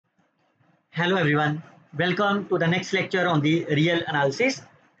Hello everyone, welcome to the next lecture on the real analysis.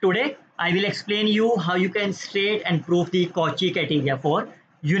 Today I will explain you how you can state and prove the Cauchy criteria for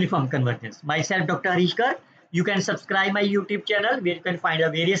uniform convergence. Myself Dr. Harishkar, you can subscribe my YouTube channel where you can find a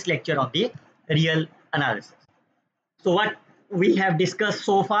various lecture on the real analysis. So what we have discussed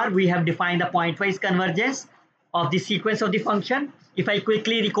so far, we have defined the pointwise convergence of the sequence of the function. If I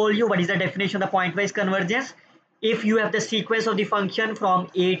quickly recall you, what is the definition of the pointwise convergence? If you have the sequence of the function from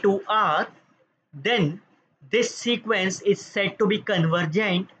a to r, then this sequence is said to be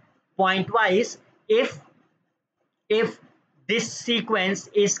convergent pointwise if this sequence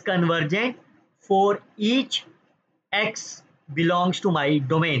is convergent for each x belongs to my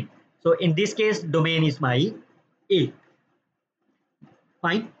domain. So in this case, domain is my A.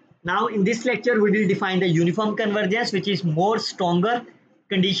 Fine. Now in this lecture, we will define the uniform convergence, which is more stronger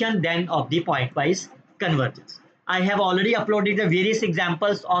condition than of the pointwise convergence. I have already uploaded the various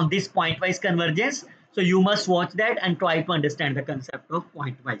examples on this pointwise convergence. So you must watch that and try to understand the concept of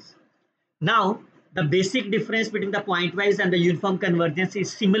pointwise. Now, the basic difference between the pointwise and the uniform convergence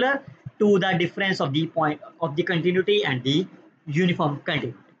is similar to the difference of the point of the continuity and the uniform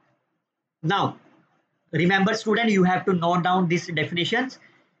continuity. Now, remember student, you have to note down these definitions.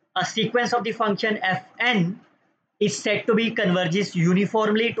 A sequence of the function fn is said to be converges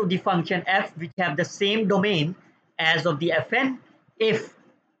uniformly to the function f which have the same domain as of the fn if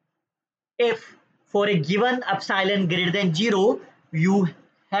for a given epsilon greater than 0 you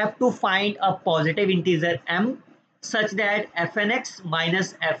have to find a positive integer m such that fnx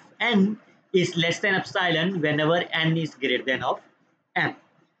minus fn is less than epsilon whenever n is greater than of m.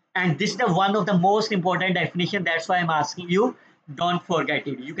 And this is the one of the most important definition. That's why I'm asking you, don't forget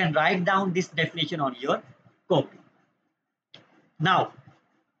it. You can write down this definition on your copy. Now,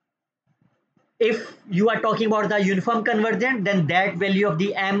 if you are talking about the uniform convergent, then that value of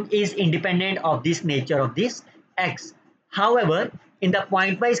the m is independent of this nature of this x. However, in the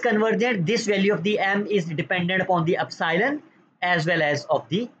pointwise convergent, this value of the m is dependent upon the epsilon as well as of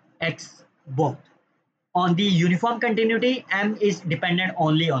the x both. On the uniform continuity, m is dependent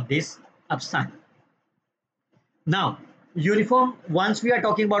only on this epsilon. Now, once we are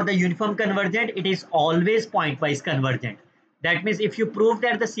talking about the uniform convergent, it is always pointwise convergent. That means if you prove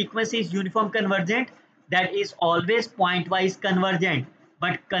that the sequence is uniform convergent, that is always pointwise convergent,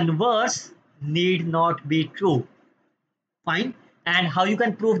 but converse need not be true. Fine. And how you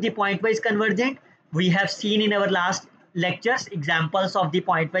can prove the pointwise convergent? We have seen in our last lectures examples of the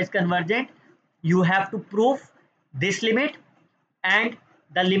pointwise convergent. You have to prove this limit and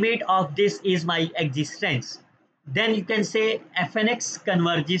the limit of this is my existence. Then you can say fnx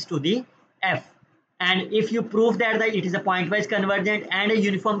converges to the f. And if you prove that it is a pointwise convergent and a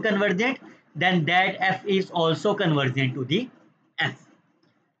uniform convergent, then that f is also convergent to the f.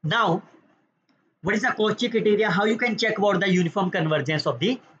 Now, what is the Cauchy criteria? How you can check about the uniform convergence of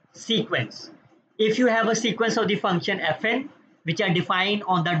the sequence? If you have a sequence of the function fn which are defined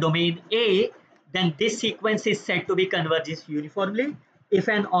on the domain A, then this sequence is said to be converges uniformly if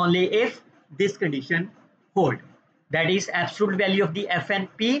and only if this condition hold. That is absolute value of the fn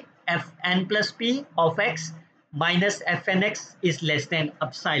plus p of x minus fnx is less than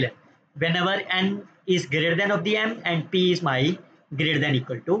epsilon whenever n is greater than of the m and p is my greater than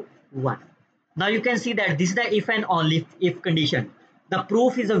equal to 1. Now you can see that this is the if and only if condition. The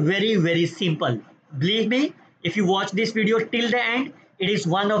proof is a very simple. Believe me, if you watch this video till the end, it is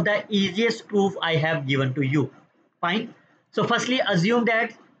one of the easiest proof I have given to you. Fine. So firstly, assume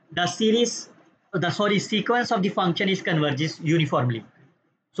that the sequence of the function is converges uniformly.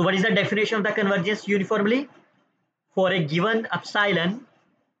 So what is the definition of the convergence uniformly? For a given epsilon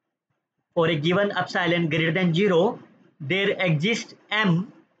greater than 0, there exists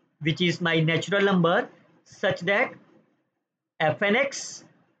m which is my natural number such that fnx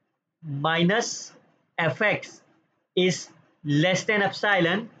minus fx is less than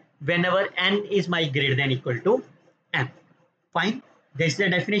epsilon whenever n is my greater than equal to m. Fine. This is the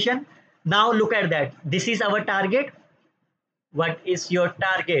definition. Now look at that. This is our target. What is your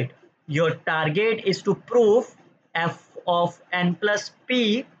target? Your target is to prove f of n plus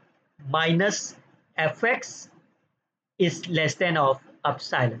p minus fx is less than of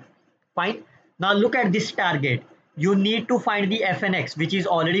epsilon. Fine. Now look at this target. You need to find the fnx, which is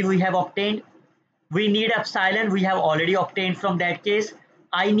already we have obtained. We need epsilon, we have already obtained from that case.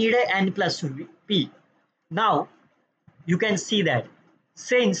 I need a n plus p. Now you can see that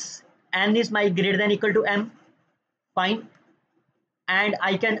since n is my greater than equal to m, fine, and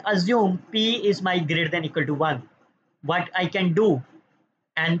I can assume p is my greater than equal to 1. What I can do,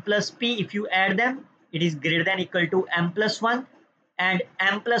 n plus p, if you add them, it is greater than equal to m plus 1, and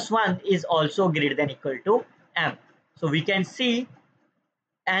m plus 1 is also greater than equal to m. So we can see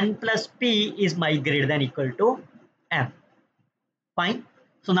n plus p is my greater than equal to m. Fine.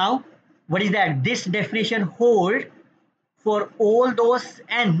 So now what is that? This definition hold for all those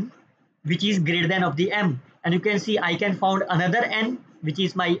n which is greater than of the m, and you can see I can found another n which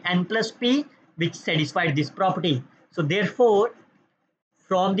is my n plus p which satisfied this property. So therefore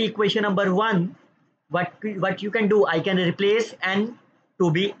from the equation number 1, what you can do, I can replace n to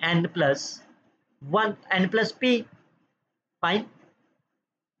be n plus 1, n plus p. Fine.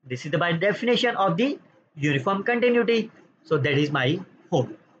 This is the by definition of the uniform continuity. So that is my whole.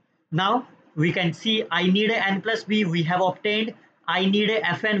 Now we can see I need a n plus b, we have obtained. I need a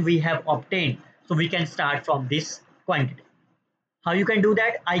fn, we have obtained. So we can start from this quantity. How you can do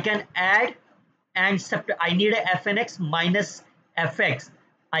that? I can add and subtract. I need a fnx minus fx.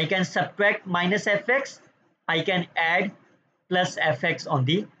 I can subtract minus fx. I can add plus fx on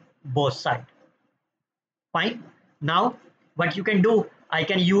the both side. Fine. Now what you can do, I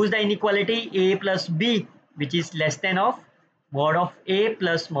can use the inequality a plus b which is less than of mod of a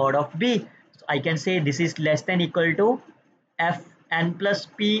plus mod of b. So I can say this is less than equal to fn plus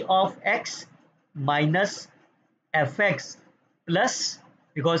p of x minus fx plus,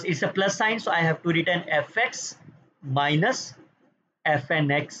 because it's a plus sign, so I have to return fx minus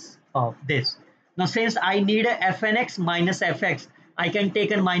fnx of this. Now since I need a fnx minus fx, I can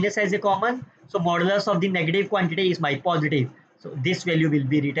take a minus as a common, so modulus of the negative quantity is my positive. So this value will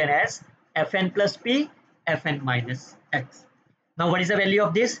be written as fn plus p, fn minus x. Now what is the value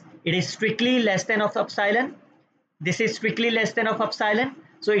of this? It is strictly less than of epsilon. This is strictly less than of epsilon,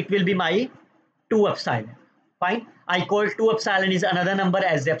 so it will be my 2 epsilon. Fine. I call 2 epsilon is another number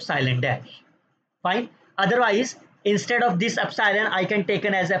as epsilon dash. Fine. Otherwise, instead of this epsilon, I can take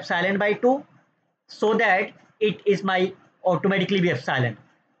it as epsilon by 2, so that it is my automatically be epsilon.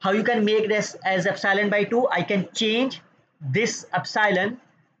 How you can make this as epsilon by 2? I can change this epsilon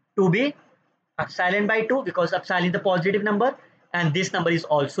to be epsilon by 2 because epsilon is the positive number, and this number is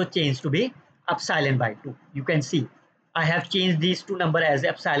also changed to be epsilon by 2. You can see I have changed these two numbers as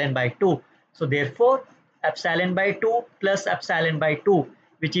epsilon by 2. So therefore epsilon by 2 plus epsilon by 2,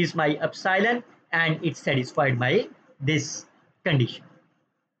 which is my epsilon, and it satisfied my this condition.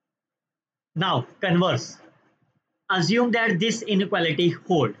 Now converse. Assume that this inequality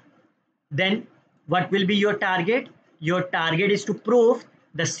hold. Then what will be your target? Your target is to prove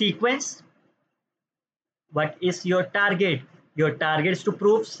the sequence. What is your target? Your target is to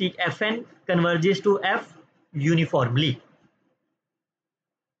prove Fn converges to F uniformly.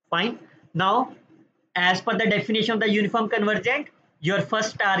 Fine. Now, as per the definition of the uniform convergent, your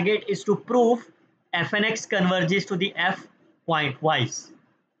first target is to prove Fnx converges to the F pointwise.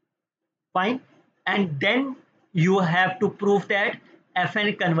 Fine. And then you have to prove that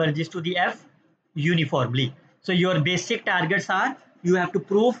Fn converges to the F uniformly. So your basic targets are, you have to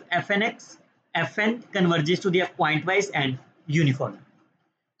prove Fn converges to the F pointwise and uniform.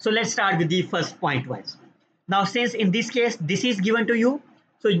 So let's start with the first pointwise. Now since in this case this is given to you,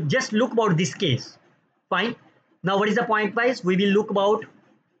 so just look about this case. Fine. Now what is the pointwise? We will look about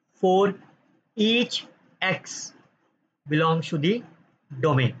for each x belongs to the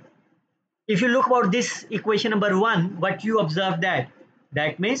domain. If you look about this equation number 1, what you observe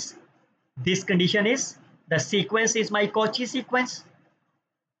that means this condition is the sequence is my Cauchy sequence.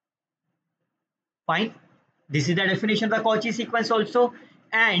 Fine. This is the definition of the Cauchy sequence also,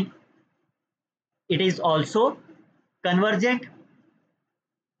 and it is also convergent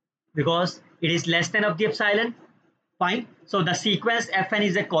because it is less than of the epsilon. Fine. So the sequence Fn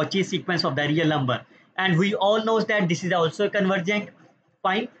is a Cauchy sequence of the real number, and we all know that this is also convergent.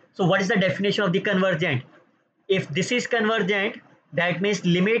 Fine. So what is the definition of the convergent? If this is convergent, that means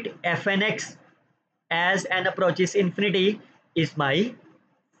limit Fnx as n approaches infinity is my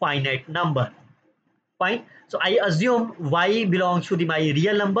finite number. Fine. So I assume y belongs to my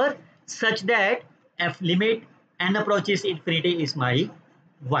real number such that f limit n approaches infinity is my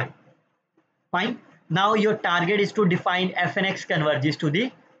y. Fine. Now your target is to define Fnx converges to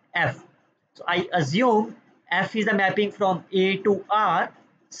the f. So I assume f is the mapping from A to R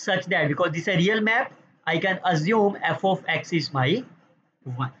such that, because this is a real map, I can assume f of x is my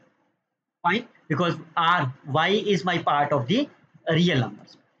y. Fine. Because y is my part of the real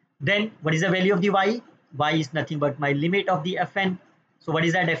numbers. Then what is the value of the y? Y is nothing but my limit of the Fn. So what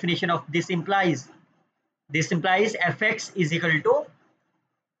is the definition of this implies? This implies fx is equal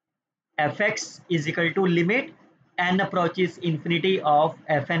to limit n approaches infinity of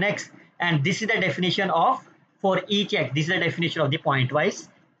Fnx, and this is the definition of for each x. This is the definition of the pointwise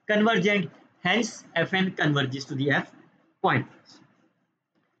convergent. Hence Fn converges to the F pointwise.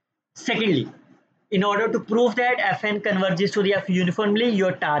 Secondly, in order to prove that Fn converges to the F uniformly,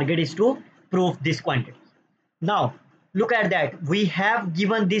 your target is to prove this quantity. Now, look at that. We have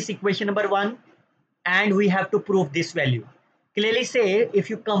given this equation number 1 and we have to prove this value. Clearly say if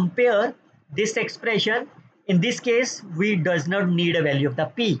you compare this expression, in this case, we does not need a value of the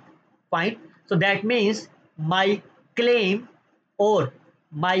P. Fine. So that means my claim or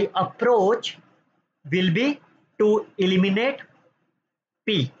my approach will be to eliminate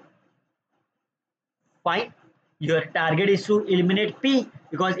P. Fine. Your target is to eliminate P,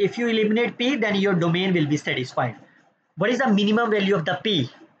 because if you eliminate P, then your domain will be satisfied. What is the minimum value of the P?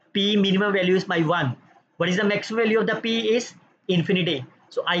 P minimum value is my 1. What is the maximum value of the P is infinity.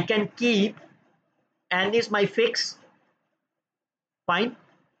 So I can keep N is my fix. Fine.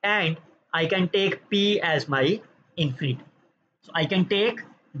 And I can take P as my infinity. So I can take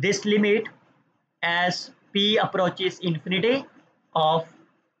this limit as P approaches infinity of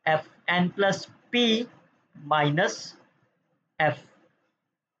Fn plus P minus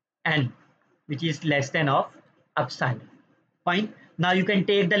Fn, which is less than of epsilon. Fine. Now you can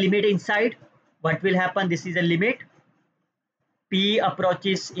take the limit inside. What will happen? This is a limit. P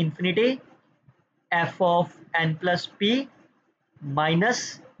approaches infinity. F of n plus P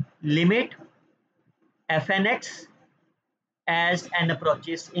minus limit Fnx as n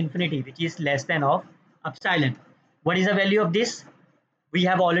approaches infinity, which is less than of epsilon. What is the value of this? We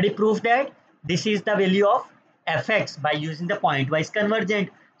have already proved that this is the value of fx by using the pointwise convergent.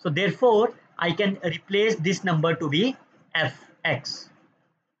 So therefore, I can replace this number to be fx.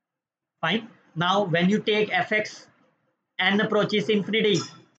 Fine. Now, when you take fx, n approaches infinity,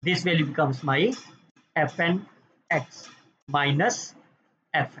 this value becomes my fnx minus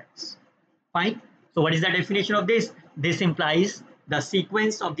fx. Fine. So what is the definition of this? This implies the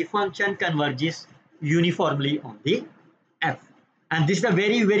sequence of the function converges uniformly on the f. And this is a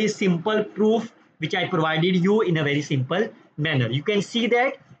very, very simple proof which I provided you in a very simple manner. You can see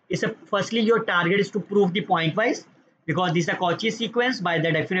that firstly your target is to prove the pointwise, because this is a Cauchy sequence. By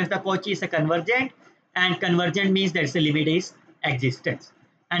the definition of the Cauchy is a convergent, and convergent means that the limit is existence.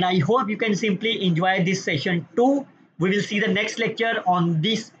 And I hope you can simply enjoy this session too. We will see the next lecture on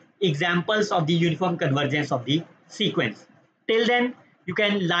these examples of the uniform convergence of the sequence. Till then, you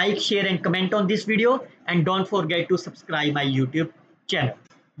can like, share and comment on this video, and don't forget to subscribe my YouTube channel.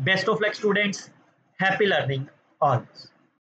 Best of luck, students. Happy learning always.